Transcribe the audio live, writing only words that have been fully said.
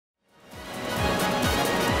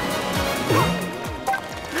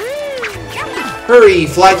Hurry,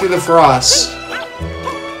 fly through the frost.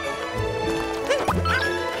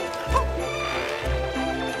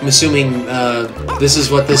 I'm assuming this is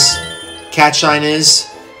what this cat shine is.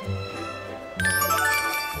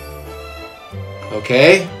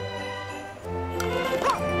 Okay.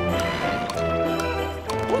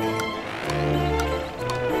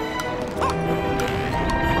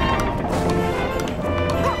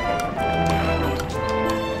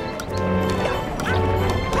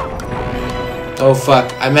 Oh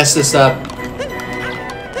fuck, I messed this up.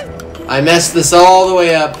 I messed this all the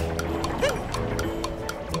way up.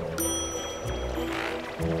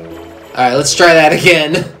 Alright, let's try that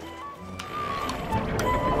again.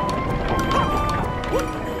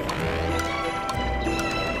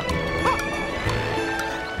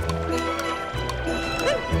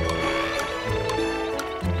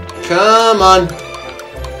 Come on.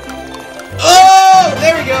 Oh!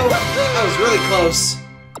 There we go! That was really close.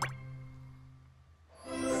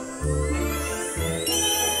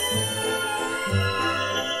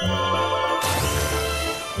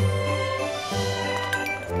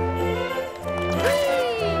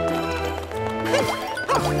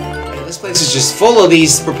 This place is just full of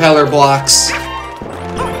these propeller blocks.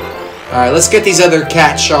 Alright, let's get these other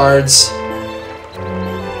cat shards.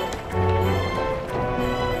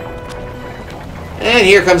 And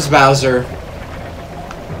here comes Bowser.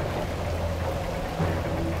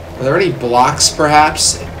 Are there any blocks,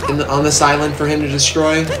 perhaps, on this island for him to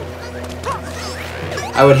destroy?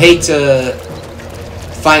 I would hate to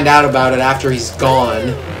find out about it after he's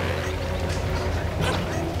gone.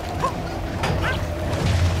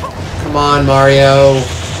 Come on, Mario.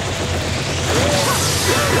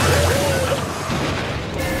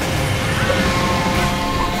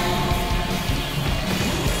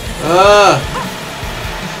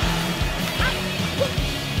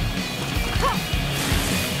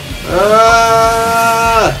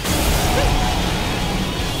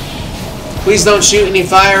 Please don't shoot any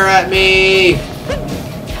fire at me.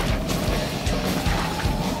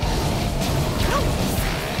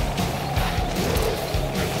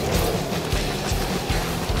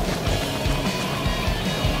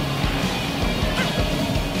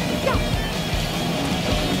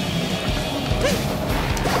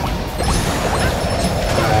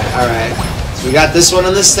 Alright, so we got this one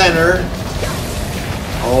in the center.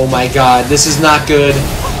 Oh my god, this is not good.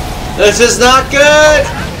 This is not good!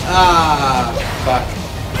 Ah, fuck.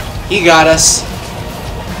 He got us.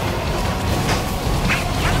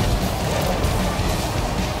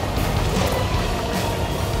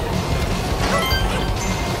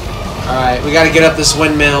 Alright, we gotta get up this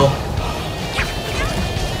windmill.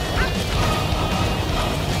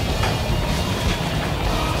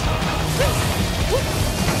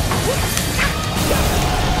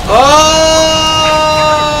 Oh!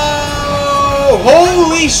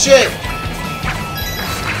 Holy shit!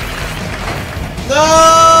 No!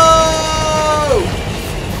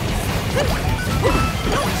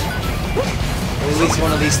 At least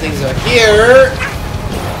one of these things are here.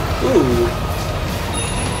 Ooh.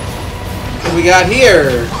 What we got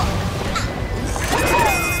here?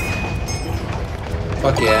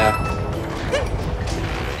 Fuck yeah.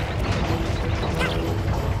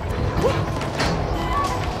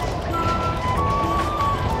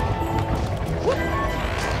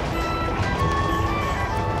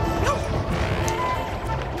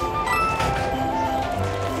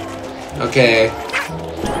 Okay.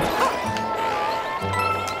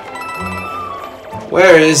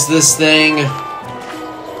 Where is this thing?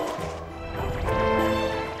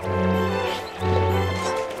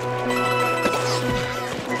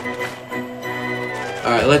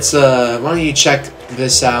 Alright, let's, why don't you check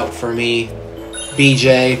this out for me,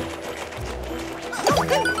 BJ?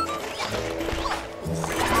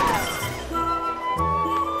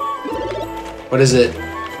 What is it?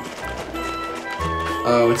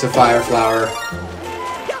 Oh, it's a fire flower.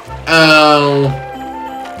 Oh.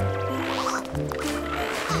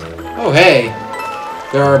 Oh, hey.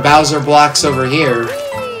 There are Bowser blocks over here.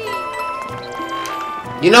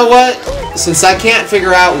 You know what? Since I can't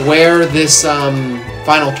figure out where this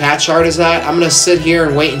final cat shard is at, I'm gonna sit here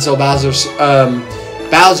and wait until Bowser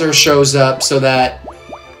shows up so that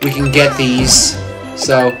we can get these.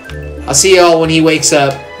 So, I'll see y'all when he wakes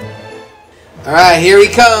up. Alright, here he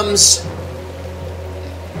comes.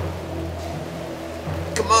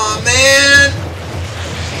 Come on, man!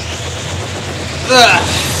 Ugh.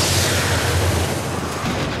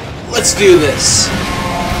 Let's do this.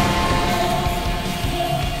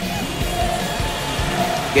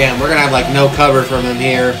 Damn, we're gonna have like no cover from him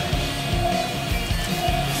here.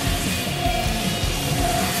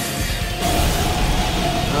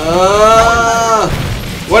 Ah!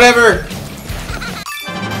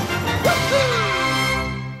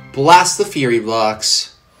 blast the Fury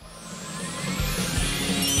Blocks.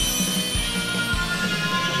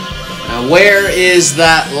 Now, where is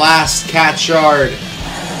that last cat shard?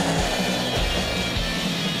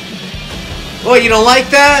 Oh, you don't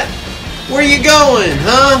like that? Where you going,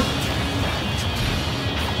 huh?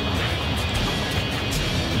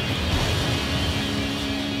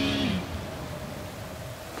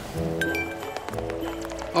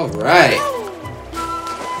 All right.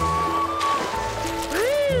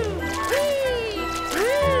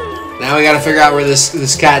 Now we gotta figure out where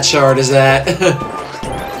this cat shard is at.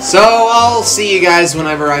 So I'll see you guys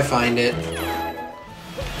whenever I find it.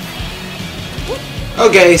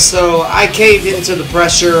 Okay, so I caved into the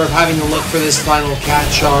pressure of having to look for this final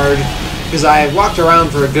cat shard because I walked around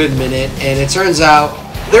for a good minute, and it turns out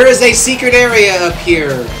there is a secret area up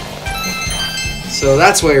here. So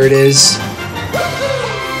that's where it is.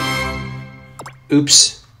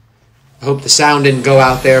 Oops. I hope the sound didn't go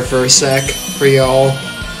out there for a sec for y'all.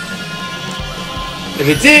 If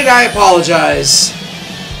it did, I apologize.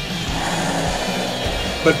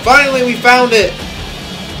 But finally we found it.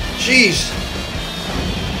 Jeez.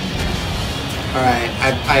 Alright,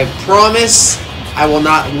 I promise I will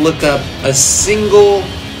not look up a single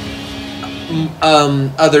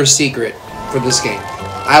other secret for this game.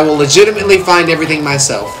 I will legitimately find everything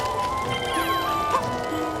myself.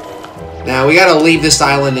 Now we gotta leave this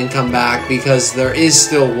island and come back because there is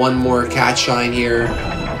still one more cat shine here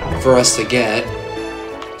for us to get.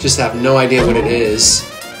 Just have no idea what it is.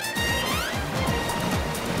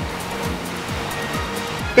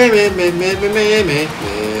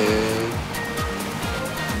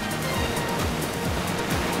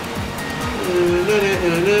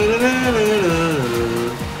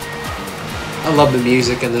 I love the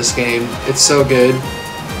music in this game. It's so good.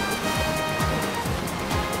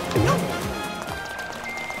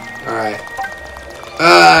 Alright.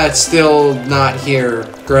 It's still not here.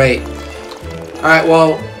 Great. Alright,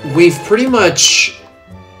 well, we've pretty much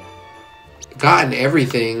gotten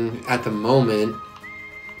everything at the moment.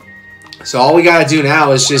 So all we gotta do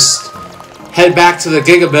now is just head back to the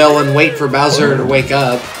Giga Bell and wait for Bowser to wake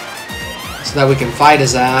up so that we can fight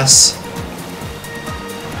his ass.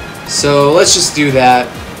 So let's just do that.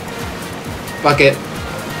 Fuck it.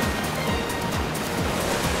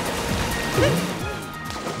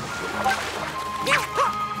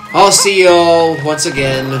 I'll see y'all once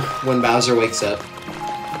again when Bowser wakes up.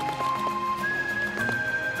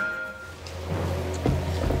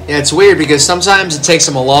 Yeah, it's weird because sometimes it takes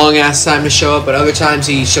him a long ass time to show up, but other times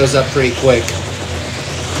he shows up pretty quick.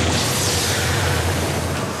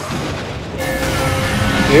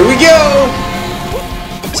 Here we go!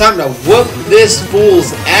 Time to whoop this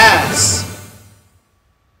fool's ass!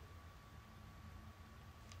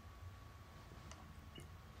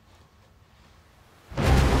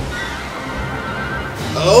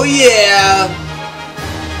 Oh yeah!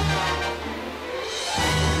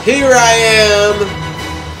 Here I am!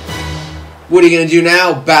 What are you gonna do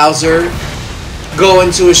now, Bowser? Go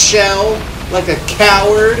into a shell like a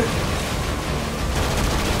coward?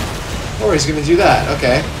 Or he's gonna do that,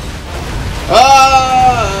 okay.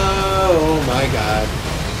 Oh my god.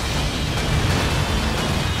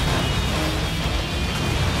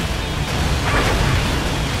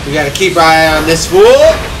 We gotta keep our eye on this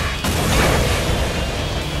fool.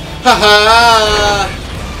 Haha!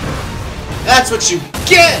 That's what you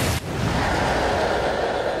get!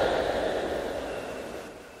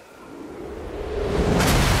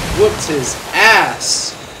 Whooped his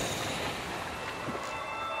ass.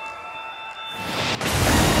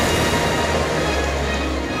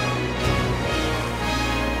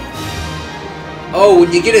 Oh,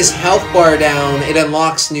 when you get his health bar down, it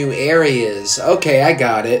unlocks new areas. Okay, I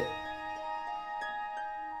got it.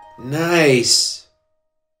 Nice.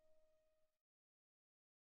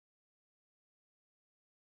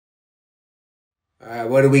 Alright,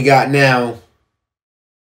 what do we got now?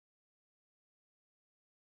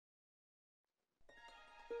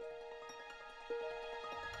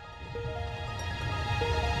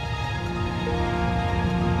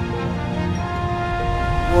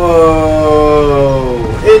 Whoa!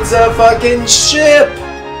 It's a fucking ship!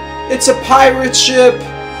 It's a pirate ship!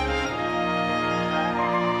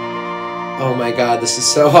 Oh my god, this is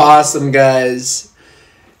so awesome, guys.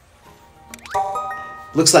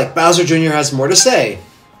 Looks like Bowser Jr. has more to say.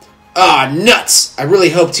 Ah, nuts! I really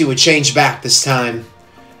hoped he would change back this time.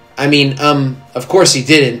 I mean, of course he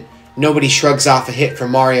didn't. Nobody shrugs off a hit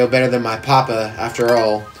from Mario better than my papa, after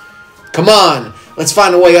all. Come on! Let's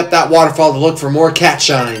find a way up that waterfall to look for more cat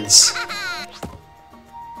shines.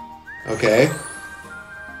 Okay.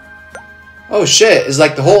 Oh shit, is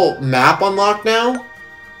like the whole map unlocked now?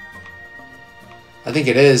 I think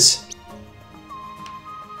it is.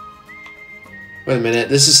 Wait a minute,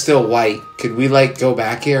 this is still white. Could we, like, go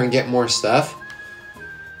back here and get more stuff?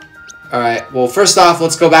 Alright, well, first off,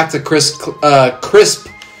 let's go back to Crisp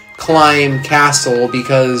Climb Castle,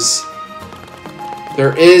 because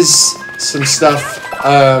there is some stuff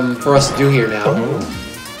for us to do here now.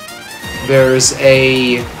 There's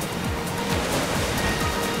a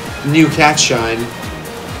new cat shine.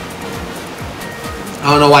 I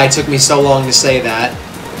don't know why it took me so long to say that.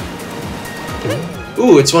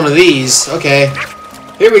 Ooh, it's one of these. Okay.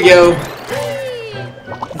 Here we go.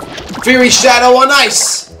 Fury Shadow on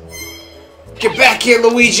ice! Get back here,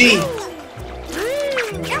 Luigi!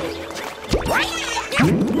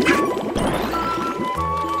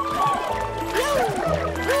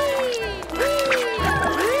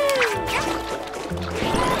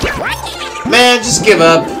 Man, just give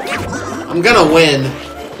up. I'm gonna win.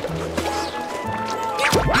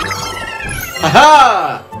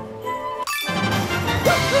 Haha!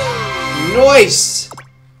 Nice!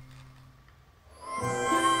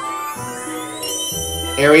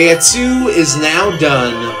 Area 2 is now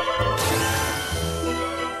done.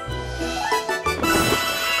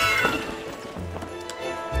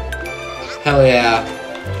 Hell yeah.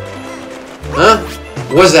 Huh?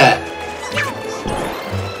 What was that?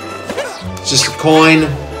 Just a coin.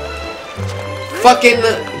 Fucking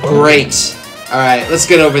great. Alright, let's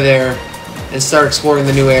get over there and start exploring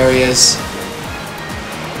the new areas.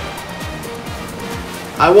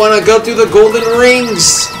 I want to go through the golden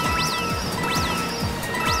rings.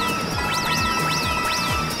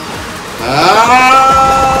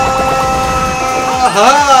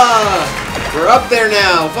 Ah! We're up there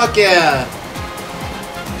now. Fuck yeah.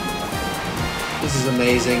 This is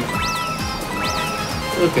amazing.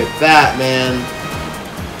 Look at that, man.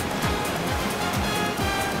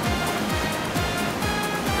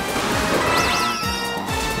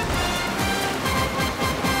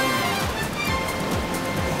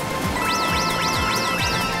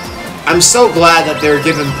 I'm so glad that they're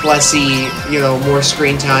giving Plessy, you know, more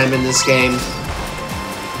screen time in this game.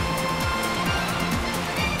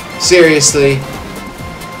 Seriously.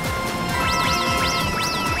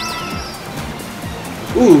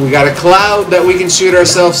 Ooh, we got a cloud that we can shoot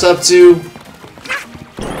ourselves up to.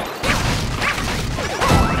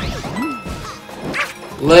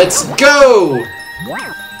 Let's go!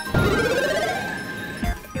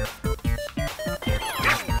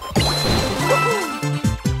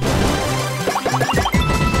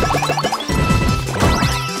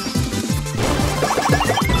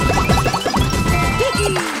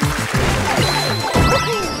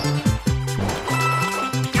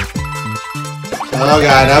 Oh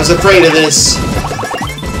god, I was afraid of this.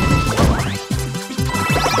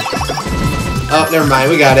 Oh, never mind,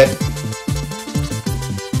 we got it.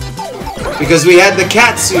 Because we had the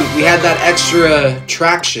cat suit, we had that extra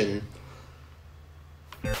traction.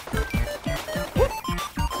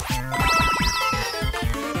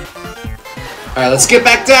 Alright, let's get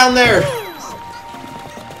back down there!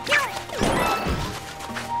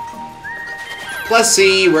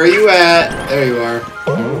 Plessy, where are you at? There you are.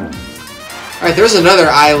 Alright, there's another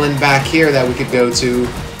island back here that we could go to.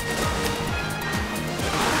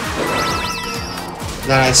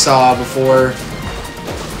 That I saw before.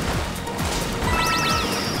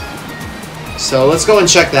 So let's go and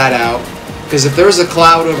check that out. Because if there's a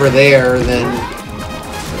cloud over there, then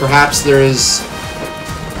perhaps there is,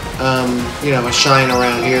 you know, a shine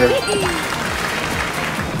around here.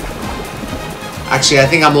 Actually, I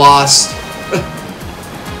think I'm lost.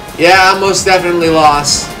 Yeah, I'm most definitely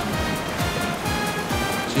lost.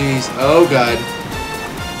 Jeez. Oh, God.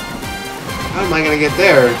 How am I gonna get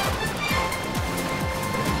there?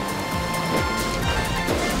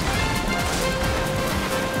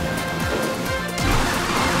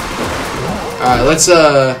 Alright,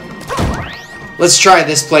 let's try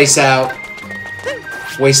this place out.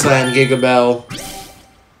 Wasteland Gigabell.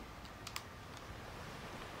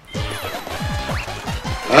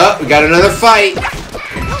 Oh, we got another fight.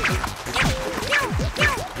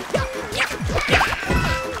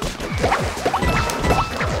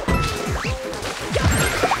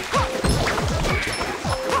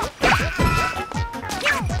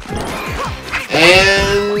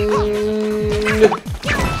 And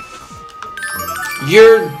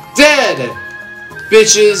you're dead,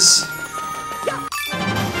 bitches.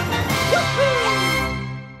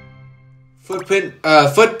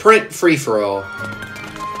 Footprint free-for-all.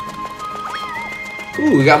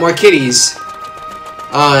 Ooh, we got more kitties.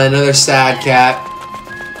 Ah, another sad cat.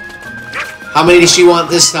 How many does she want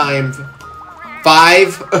this time?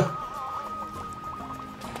 5?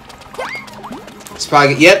 It's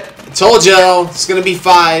probably, yep, Told you, it's gonna be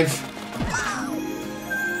 5.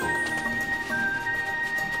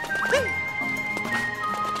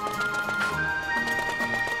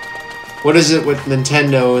 What is it with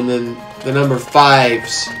Nintendo and then the number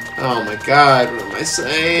 5s? Oh my god, what am I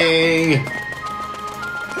saying?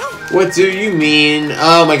 What do you mean?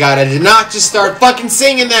 Oh my god, I did not just start fucking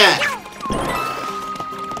singing that!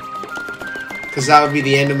 Because that would be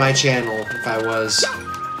the end of my channel if I was.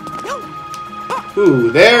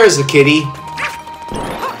 Ooh, there's a kitty.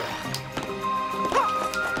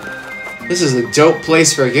 This is a dope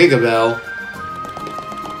place for a Gigabell.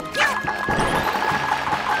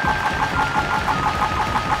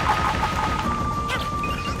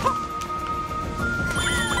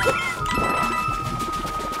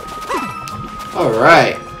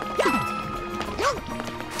 Alright.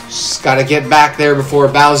 Just gotta get back there before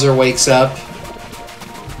Bowser wakes up.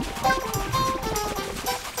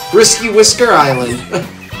 Risky Whisker Island.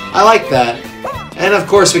 I like that. And of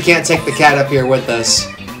course we can't take the cat up here with us.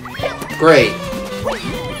 Great.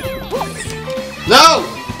 No!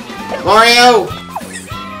 Mario!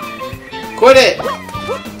 Quit it!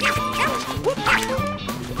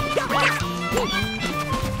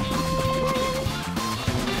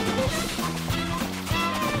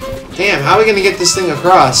 Damn, how are we gonna get this thing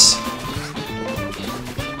across?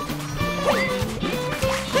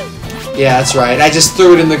 Yeah, that's right. I just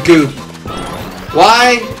threw it in the goop.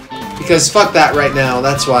 Why? Because fuck that right now.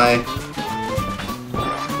 That's why.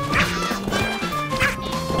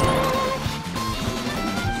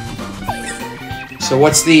 So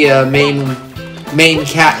what's the main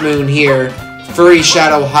cat moon here? Furry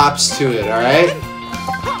Shadow hops to it, alright?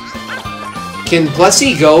 Can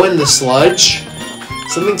Plessy go in the sludge?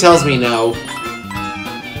 Something tells me no.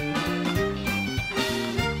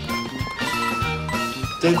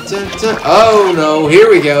 Dun, dun, dun. Oh no, here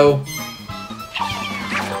we go.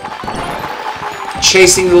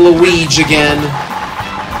 Chasing the Luigi again.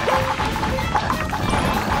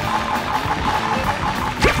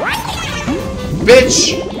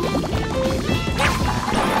 Bitch!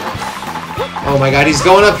 Oh my god, he's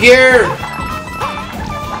going up here!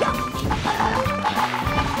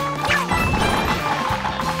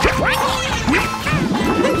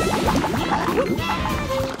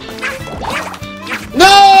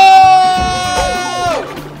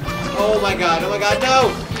 Oh my god, no!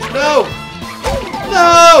 No!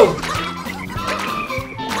 No!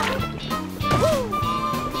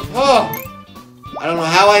 Oh! I don't know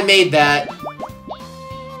how I made that.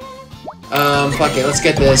 Fuck it, let's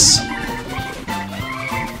get this.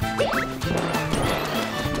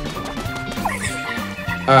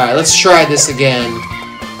 Alright, let's try this again.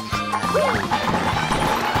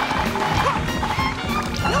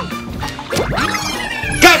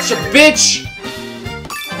 Gotcha, bitch!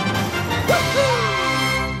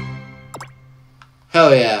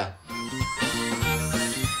 Hell yeah.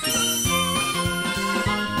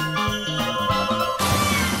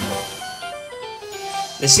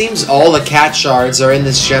 It seems all the cat shards are in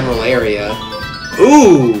this general area.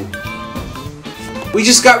 Ooh! We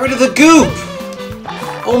just got rid of the goop!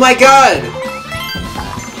 Oh my god!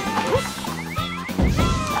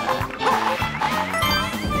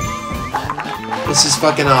 This is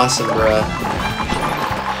fucking awesome, bruh.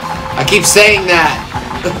 I keep saying that!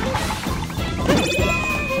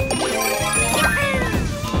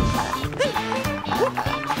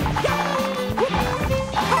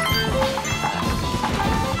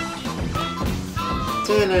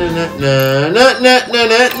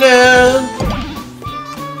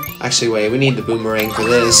 Actually, wait, we need the boomerang for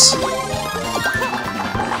this.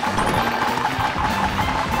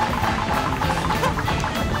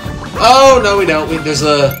 Oh, no, we don't. There's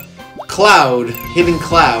a cloud. Hidden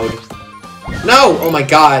cloud. No! Oh my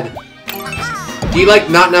god. Do you, like,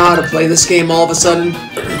 not know how to play this game all of a sudden?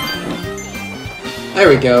 There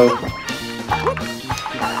we go.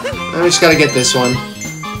 I just gotta get this one.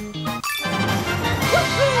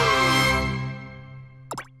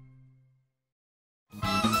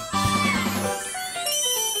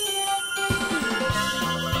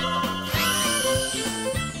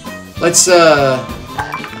 Let's,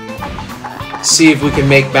 see if we can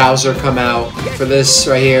make Bowser come out for this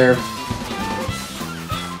right here.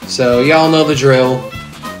 So, y'all know the drill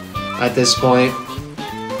at this point.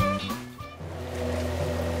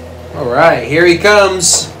 Alright, here he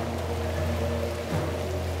comes.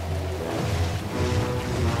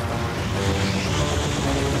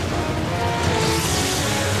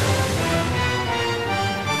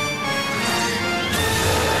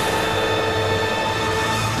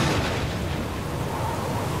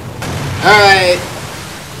 Alright.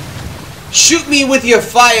 Shoot me with your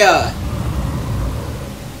fire!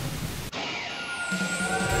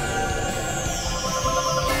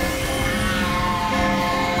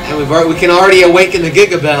 And we can already awaken the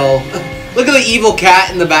Gigabell. Look at the evil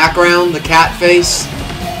cat in the background, the cat face.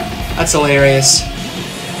 That's hilarious.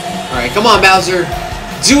 Alright, come on, Bowser.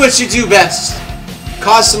 Do what you do best.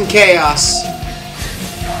 Cause some chaos.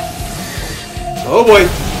 Oh boy.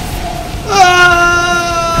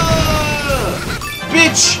 Ah!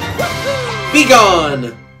 Bitch! Be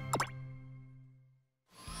gone!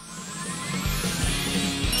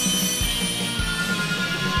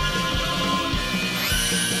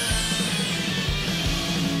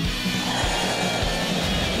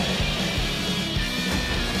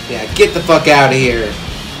 Yeah, get the fuck out of here.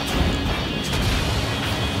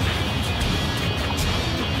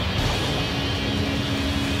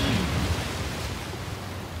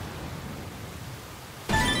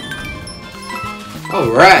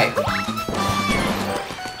 Alright.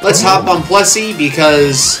 Let's hop on Plessy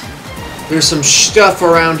because there's some stuff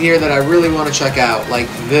around here that I really want to check out, like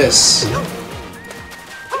this.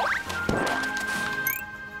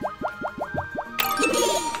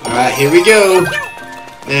 Alright, here we go.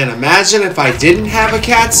 Man, imagine if I didn't have a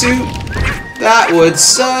cat suit. That would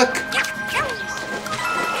suck.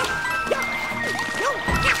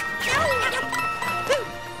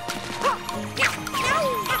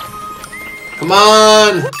 Come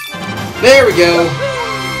on! There we go!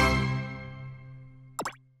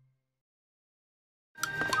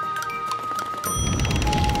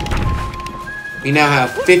 We now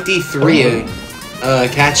have 53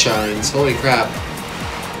 cat shines. Holy crap.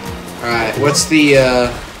 Alright, what's the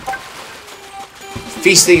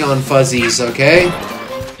feasting on fuzzies, okay?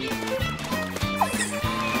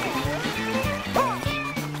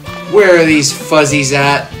 Where are these fuzzies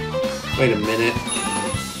at? Wait a minute.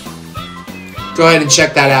 Go ahead and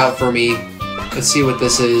check that out for me. Let's see what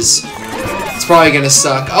this is. It's probably gonna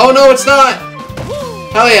suck. Oh no, it's not!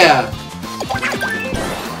 Hell yeah!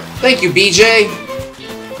 Thank you, BJ!